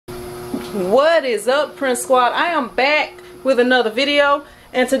What is up, Print Squad? I am back with another video,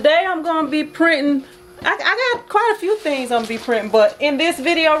 and today I'm going to be printing. I got quite a few things I'm going to be printing, but in this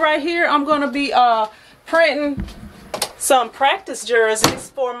video right here I'm going to be printing some practice jerseys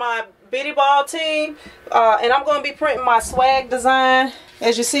for my Biddy Ball team, and I'm going to be printing my swag design.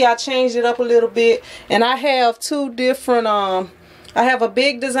 As you see, I changed it up a little bit, and I have two different I have a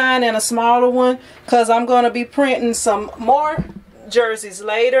big design and a smaller one because I'm going to be printing some more jerseys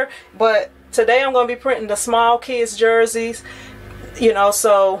later, but today I'm going to be printing the small kids jerseys, you know.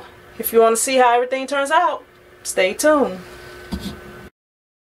 So if you want to see how everything turns out, stay tuned.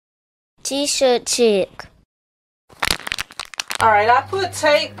 T-shirt chick. Alright, I put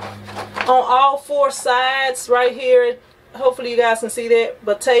tape on all four sides right here. Hopefully you guys can see that,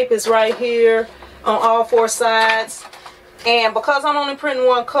 but tape is right here on all four sides. And because I'm only printing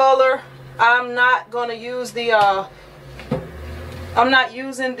one color, I'm not going to use the I'm not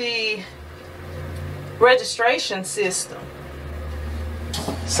using the registration system.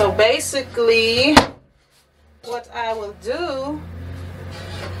 So basically what I will do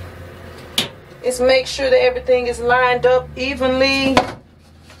is make sure that everything is lined up evenly.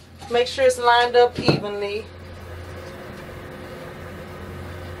 Make sure it's lined up evenly.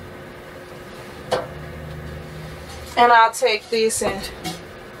 And I'll take this and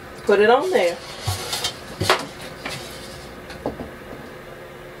put it on there.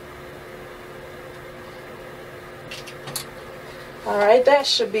 Alright, that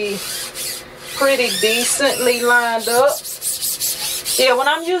should be pretty decently lined up. Yeah, when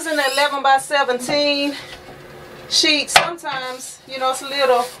I'm using the 11 by 17 sheet, sometimes, you know, it's a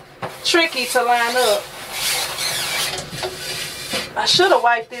little tricky to line up. I should have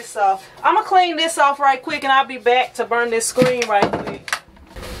wiped this off. I'm going to clean this off right quick and I'll be back to burn this screen right quick.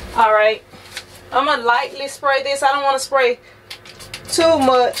 Alright, I'm going to lightly spray this. I don't want to spray too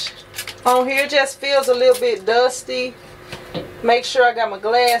much on here. It just feels a little bit dusty. Make sure I got my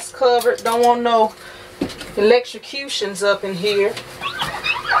glass covered. Don't want no electrocutions up in here.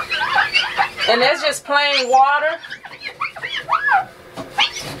 And that's just plain water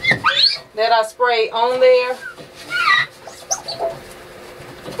that I spray on there.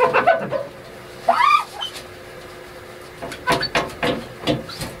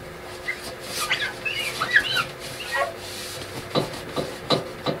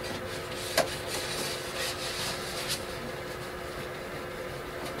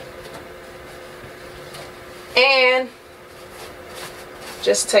 And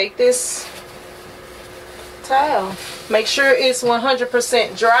just take this towel. Make sure it's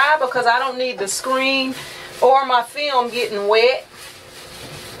 100% dry because I don't need the screen or my film getting wet.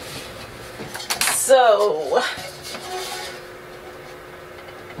 So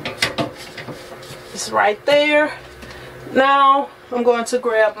it's right there. Now I'm going to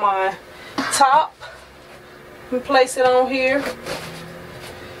grab my top and place it on here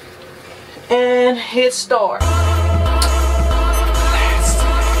and hit start.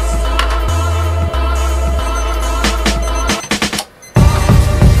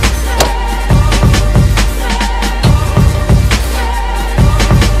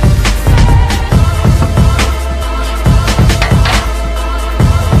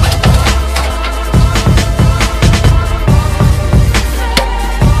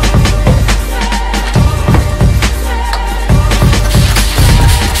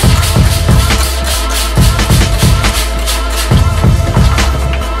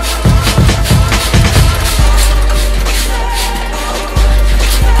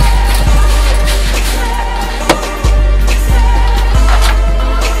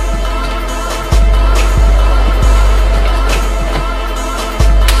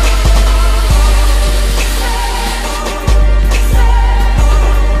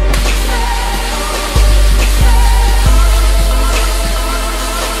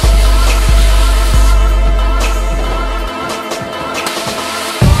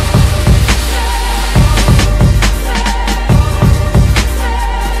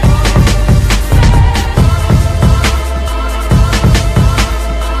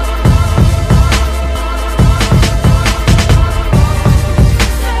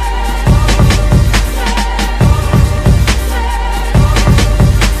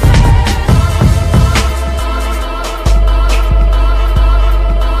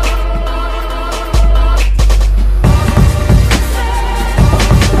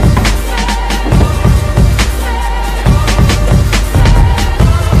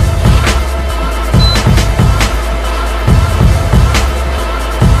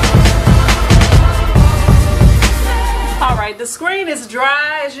 The screen is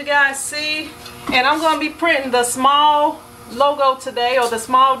dry, as you guys see, and I'm going to be printing the small logo today, or the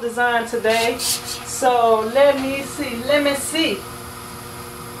small design today. So let me see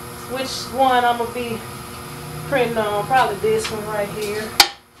which one I'm gonna be printing on. Probably this one right here.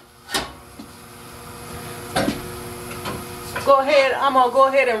 I'm gonna go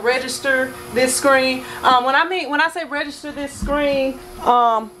ahead and register this screen. When I say register this screen,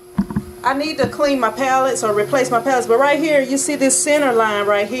 I need to clean my palettes or replace my palettes. But right here, you see this center line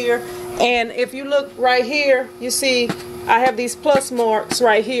right here, and if you look right here, you see I have these plus marks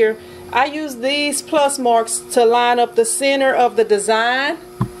right here. I use these plus marks to line up the center of the design.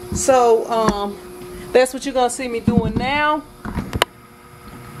 So that's what you're gonna see me doing now.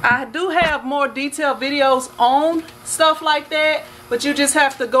 I do have more detailed videos on stuff like that, but you just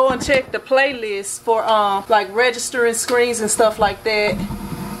have to go and check the playlist for like registering screens and stuff like that.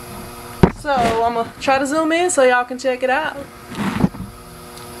 So I'm gonna try to zoom in so y'all can check it out.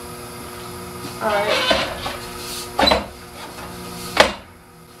 Alright.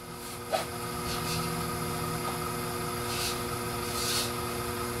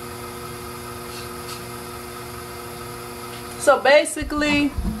 So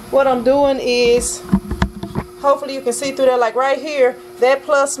basically what I'm doing is, hopefully you can see through there, like right here, that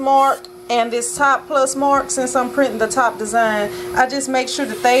plus mark and this top plus mark, since I'm printing the top design, I just make sure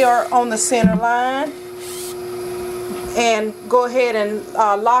that they are on the center line, and go ahead and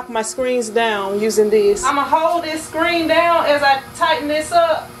lock my screens down using this. I'm going to hold this screen down as I tighten this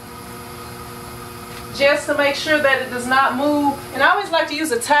up, just to make sure that it does not move. And I always like to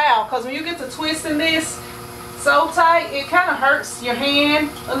use a towel, because when you get to twisting this so tight, it kind of hurts your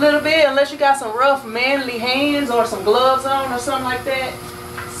hand a little bit, unless you got some rough manly hands or some gloves on or something like that.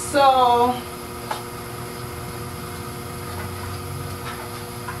 So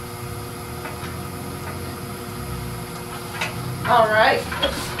alright.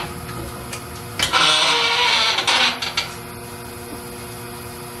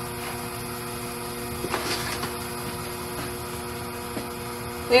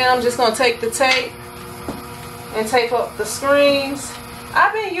 Then I'm just going to take the tape and tape up the screens.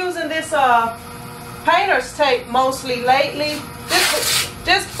 I've been using this painter's tape mostly lately,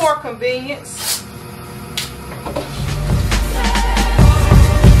 just for convenience.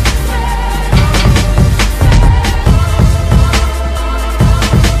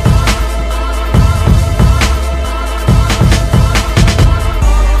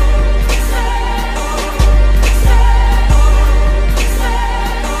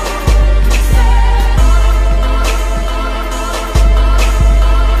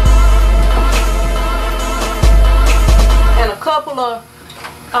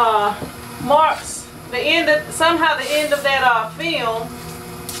 Marks somehow the end of that film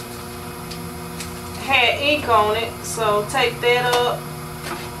had ink on it, so take that up,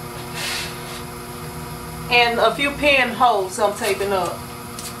 and a few pin holes I'm taping up.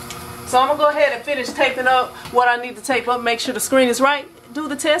 So I'm gonna go ahead and finish taping up what I need to tape up, make sure the screen is right, do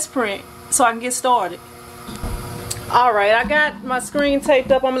the test print so I can get started. Alright, I got my screen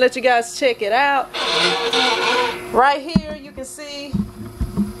taped up. I'm gonna let you guys check it out. Right here you can see,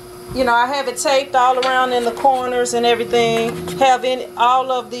 you know, I have it taped all around in the corners and everything. Have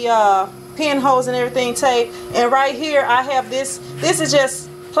all of the pin holes and everything taped. And right here I have this. This is just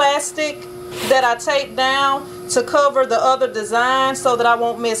plastic that I taped down to cover the other design so that I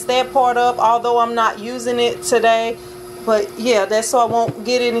won't mess that part up, although I'm not using it today. But yeah, that's so I won't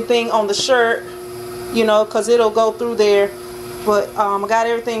get anything on the shirt, you know, because it'll go through there. But I got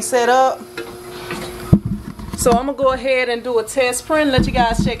everything set up. So I'm going to go ahead and do a test print, let you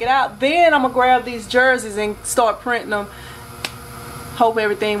guys check it out. Then I'm going to grab these jerseys and start printing them. Hope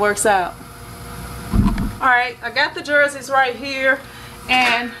everything works out. Alright, I got the jerseys right here.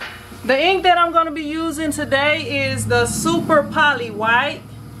 And the ink that I'm going to be using today is the Super Poly White.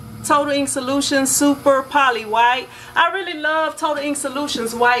 Total Ink Solutions Super Poly White. I really love Total Ink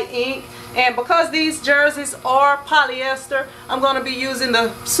Solutions white ink. And because these jerseys are polyester, I'm going to be using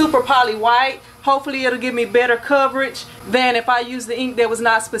the Super Poly White. Hopefully it'll give me better coverage than if I use the ink that was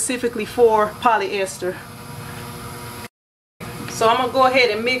not specifically for polyester. So I'm going to go ahead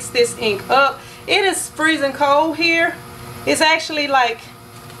and mix this ink up. It is freezing cold here. It's actually like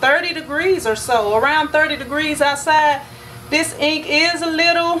 30 degrees or so, around 30 degrees outside. This ink is a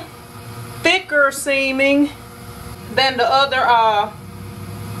little thicker seeming than the other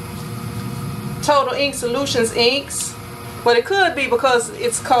Total Ink Solutions inks. But it could be because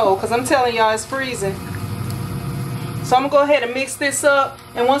it's cold, because I'm telling y'all it's freezing. So I'm going to go ahead and mix this up.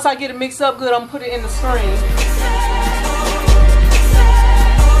 And once I get it mixed up good, I'm going to put it in the screen.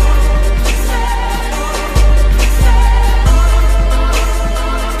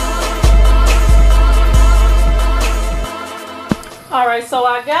 Alright, so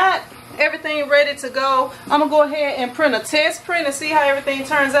I got everything ready to go. I'm gonna go ahead and print a test print and see how everything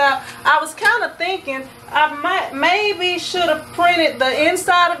turns out. I was kind of thinking I maybe should have printed the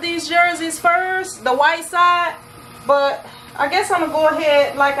inside of these jerseys first, the white side, but I guess I'm gonna go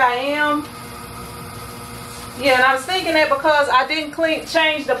ahead like I am. Yeah, and I was thinking that because I didn't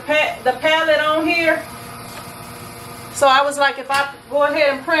change the palette on here. So I was like, if I go ahead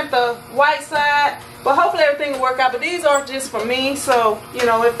and print the white side, but hopefully everything will work out. But these are just for me, so you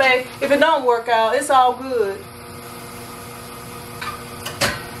know, if it don't work out, it's all good.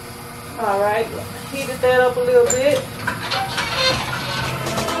 All right, heated that up a little bit.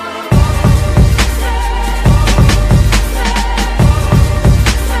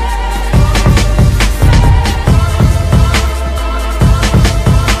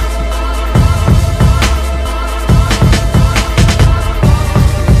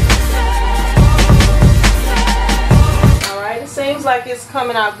 Seems like it's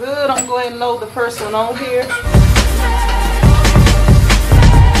coming out good. I'm going to go ahead and load the first one on here.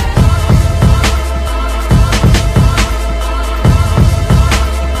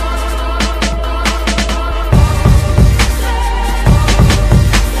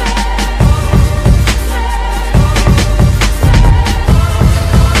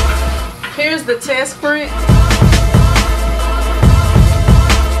 Here's the test print.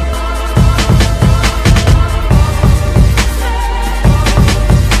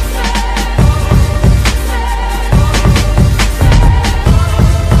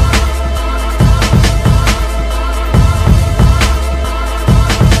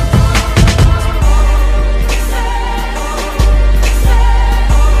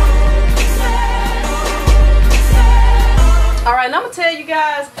 And I'm gonna tell you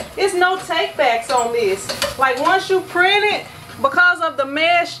guys, it's no take backs on this. Like once you print it, because of the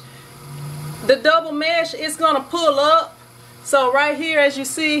mesh, the double mesh, it's gonna pull up. So right here, as you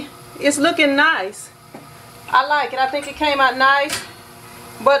see, it's looking nice. I like it. I think it came out nice.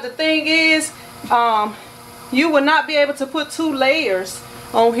 But the thing is, you will not be able to put 2 layers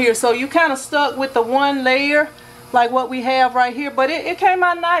on here. So you kind of stuck with the 1 layer, like what we have right here. But it came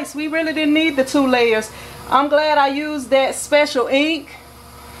out nice. We really didn't need the 2 layers. I'm glad I used that special ink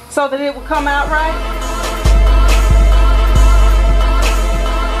so that it would come out right.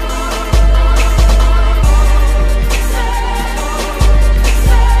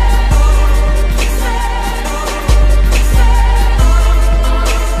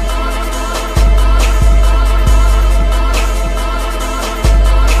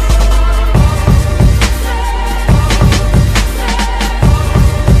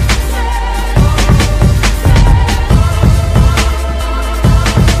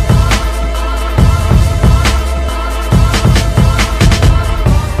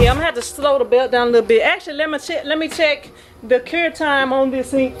 Slow the belt down a little bit. Actually, let me check the cure time on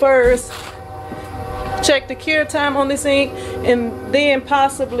this ink first. Check the cure time on this ink, and then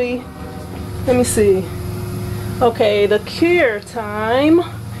possibly, let me see. Okay, the cure time,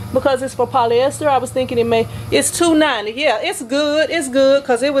 because it's for polyester, I was thinking it's 290. Yeah, it's good. It's good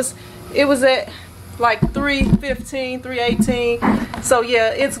because it was at like 315, 318. So yeah,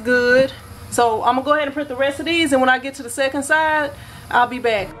 it's good. So I'm gonna go ahead and print the rest of these, and when I get to the second side, I'll be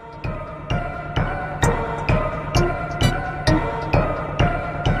back.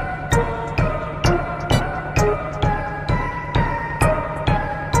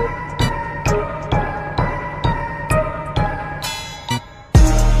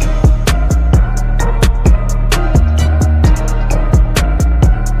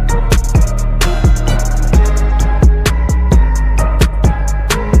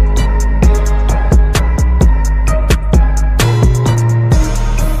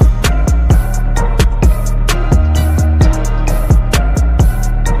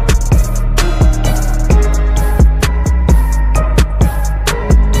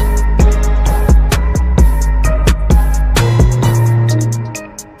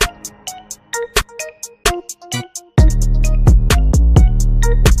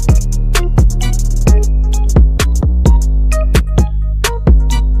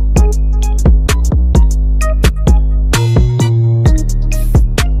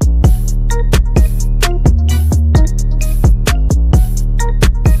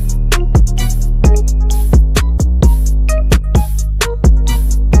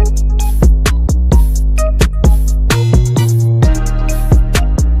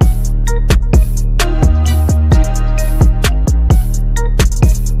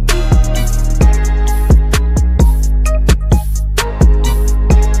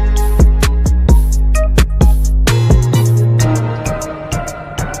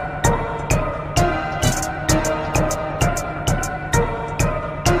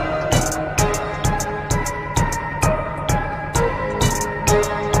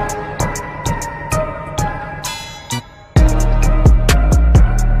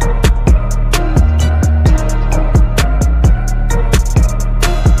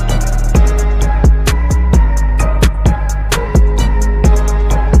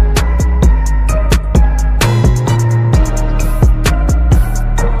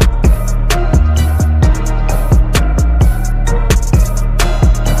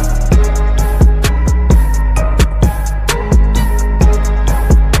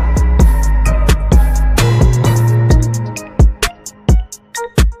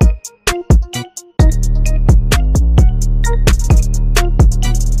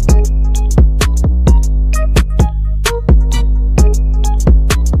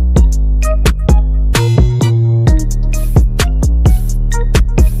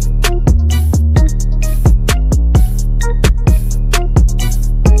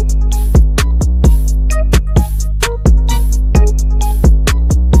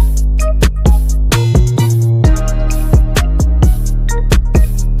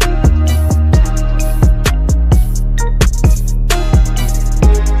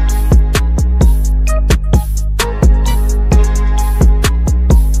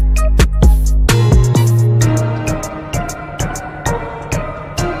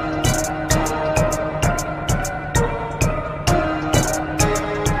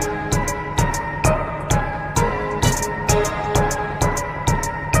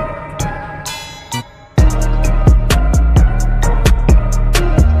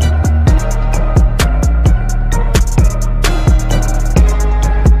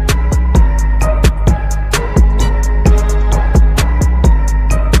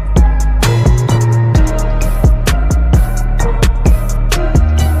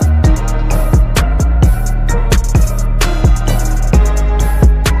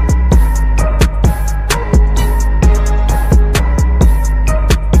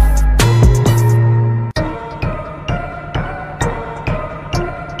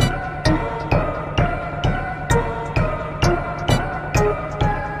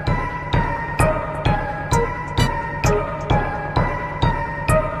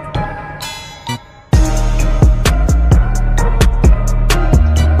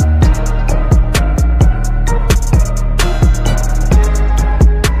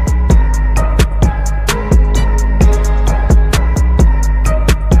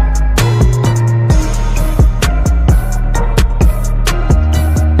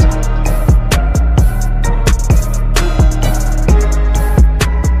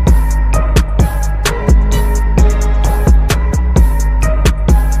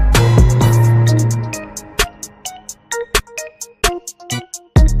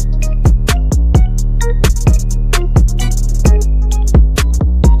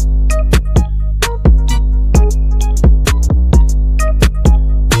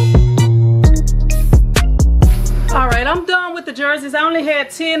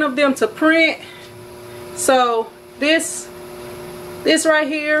 10 of them to print. So this right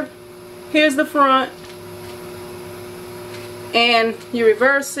here, here's the front, and you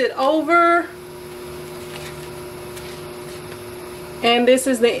reverse it over, and this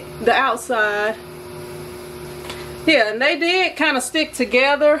is the outside. Yeah, and they did kind of stick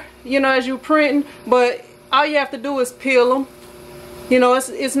together, you know, as you're printing, but all you have to do is peel them. You know,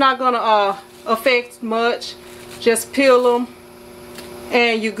 it's not gonna affect much. Just peel them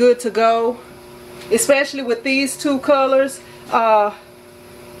and you're good to go, especially with these two colors.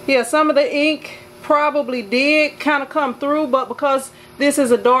 Yeah, some of the ink probably did kind of come through, but because this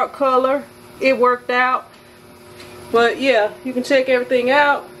is a dark color, it worked out. But yeah, you can check everything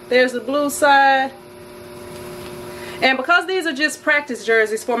out. There's the blue side. And because these are just practice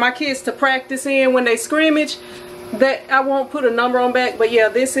jerseys for my kids to practice in when they scrimmage, that I won't put a number on back, but yeah,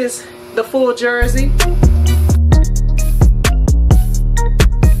 this is the full jersey.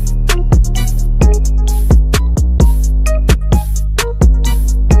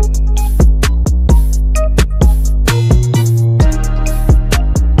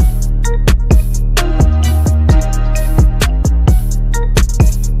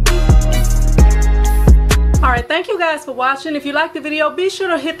 Thank you guys for watching. If you liked the video, be sure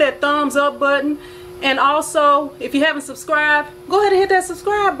to hit that thumbs up button. And also, if you haven't subscribed, go ahead and hit that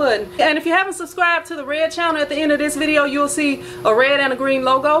subscribe button. And if you haven't subscribed to the red channel, at the end of this video, you'll see a red and a green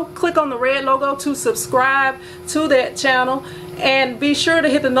logo. Click on the red logo to subscribe to that channel. And be sure to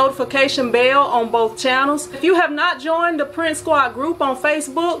hit the notification bell on both channels. If you have not joined the Print Squad group on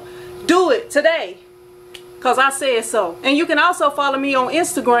Facebook, do it today, because I said so. And you can also follow me on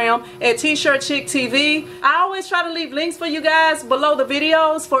Instagram at T-Shirt Chick TV. I always try to leave links for you guys below the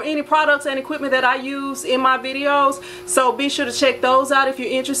videos for any products and equipment that I use in my videos. So be sure to check those out if you're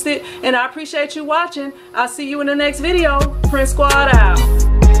interested. And I appreciate you watching. I'll see you in the next video. Print Squad out.